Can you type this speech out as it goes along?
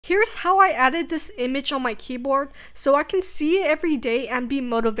Here's how I added this image on my keyboard so I can see it every day and be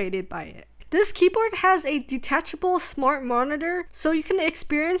motivated by it. This keyboard has a detachable smart monitor, so you can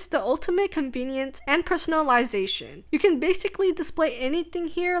experience the ultimate convenience and personalization. You can basically display anything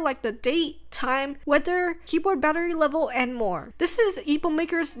here like the date, time, weather, keyboard battery level, and more. This is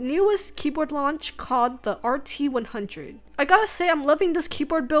Epomaker's newest keyboard launch called the RT100. I gotta say, I'm loving this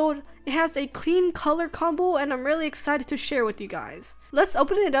keyboard build. It has a clean color combo and I'm really excited to share with you guys. Let's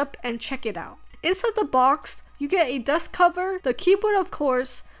open it up and check it out. Inside the box, you get a dust cover, the keyboard of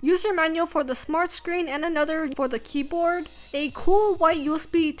course, user manual for the smart screen and another for the keyboard, a cool white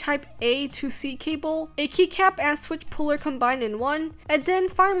USB type A to C cable, a keycap and switch puller combined in one, and then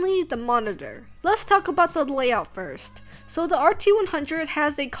finally the monitor. Let's talk about the layout first. So the RT100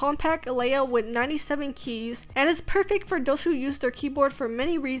 has a compact layout with 97 keys and is perfect for those who use their keyboard for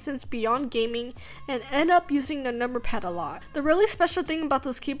many reasons beyond gaming and end up using the number pad a lot. The really special thing about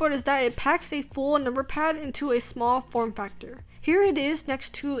this keyboard is that it packs a full number pad into a small form factor. Here it is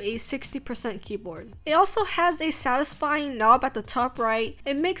next to a 60% keyboard. It also has a satisfying knob at the top right.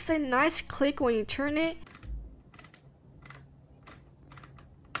 It makes a nice click when you turn it.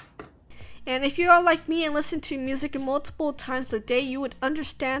 And if you are like me and listen to music multiple times a day, you would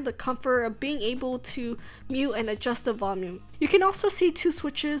understand the comfort of being able to mute and adjust the volume. You can also see two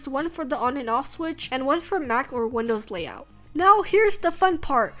switches, one for the on and off switch and one for Mac or Windows layout. Now here's the fun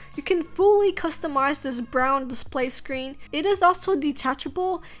part. You can fully customize this brown display screen. It is also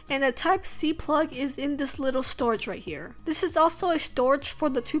detachable and the Type-C plug is in this little storage right here. This is also a storage for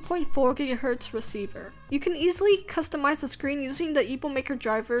the 2.4 GHz receiver. You can easily customize the screen using the Epomaker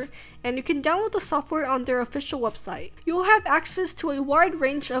driver and you can download the software on their official website. You will have access to a wide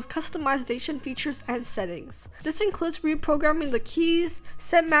range of customization features and settings. This includes reprogramming the keys,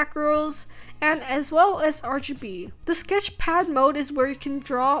 set macros, and as well as RGB. The sketchpad mode is where you can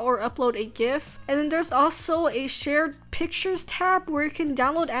draw or upload a GIF, and then there's also a shared pictures tab where you can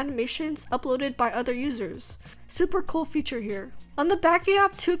download animations uploaded by other users. Super cool feature here. On the back you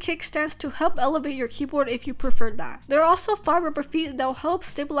have two kickstands to help elevate your keyboard if you prefer that. There are also 5 rubber feet that will help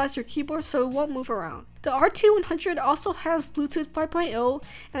stabilize your keyboard so it won't move around. The RT100 also has Bluetooth 5.0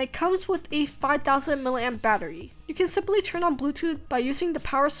 and it comes with a 5000 mAh battery. You can simply turn on Bluetooth by using the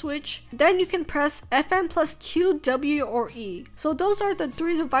power switch, then you can press FN plus Q, W, or E. So those are the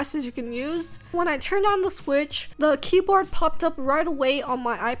 3 devices you can use. When I turned on the switch, the keyboard popped up right away on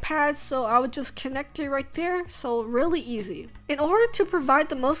my iPad, so I would just connect it right there, so really easy. In order to provide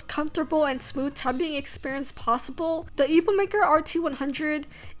the most comfortable and smooth typing experience possible, the Epomaker RT100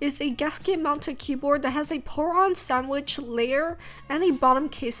 is a gasket mounted keyboard that has a pour-on sandwich layer and a bottom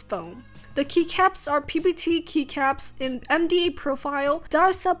case foam. The keycaps are PBT keycaps in MDA profile,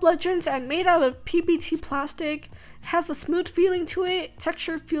 die sub legends and made out of PBT plastic. Has a smooth feeling to it,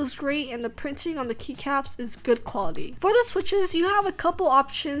 texture feels great, and the printing on the keycaps is good quality. For the switches, you have a couple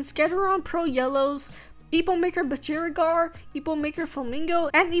options: Getaron Pro Yellows, Epomaker Bajirigar, Epomaker Flamingo,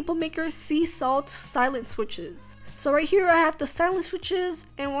 and Epomaker Sea Salt silent switches. So right here I have the silent switches,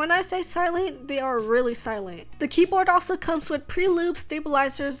 and when I say silent, they are really silent. The keyboard also comes with pre-loop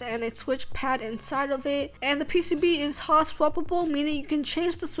stabilizers and a switch pad inside of it, and the PCB is hot swappable, meaning you can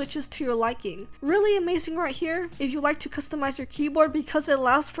change the switches to your liking. Really amazing right here if you like to customize your keyboard because it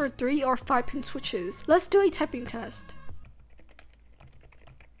allows for 3 or 5 pin switches. Let's do a typing test.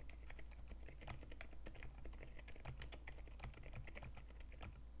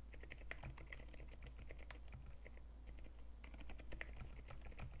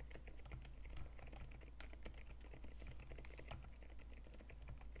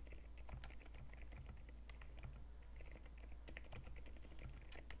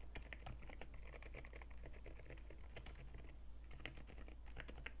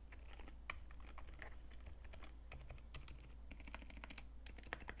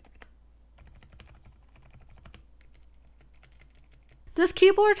 This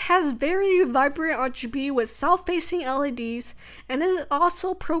keyboard has very vibrant RGB with south-facing LEDs and is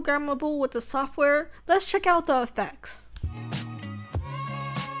also programmable with the software. Let's check out the effects.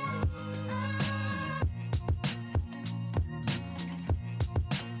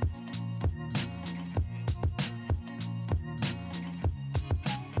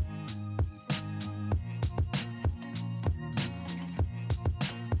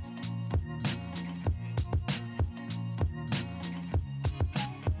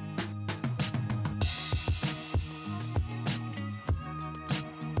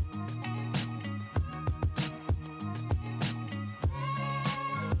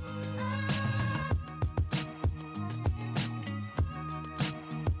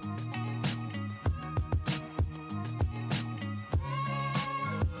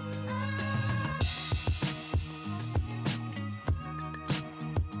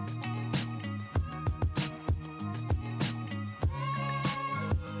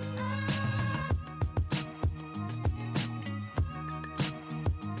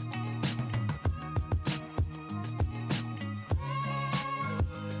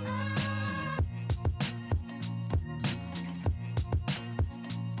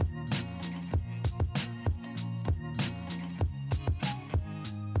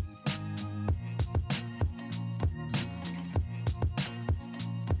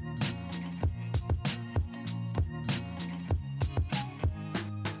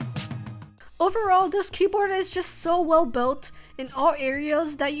 Overall, this keyboard is just so well built in all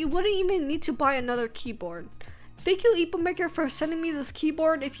areas that you wouldn't even need to buy another keyboard. Thank you Epomaker for sending me this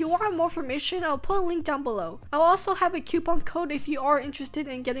keyboard. If you want more information, I'll put a link down below. I'll also have a coupon code if you are interested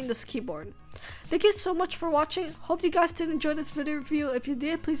in getting this keyboard. Thank you so much for watching. Hope you guys did enjoy this video review. If you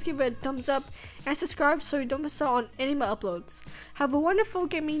did, please give it a thumbs up and subscribe so you don't miss out on any of my uploads. Have a wonderful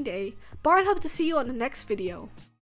gaming day. Bye and hope to see you on the next video.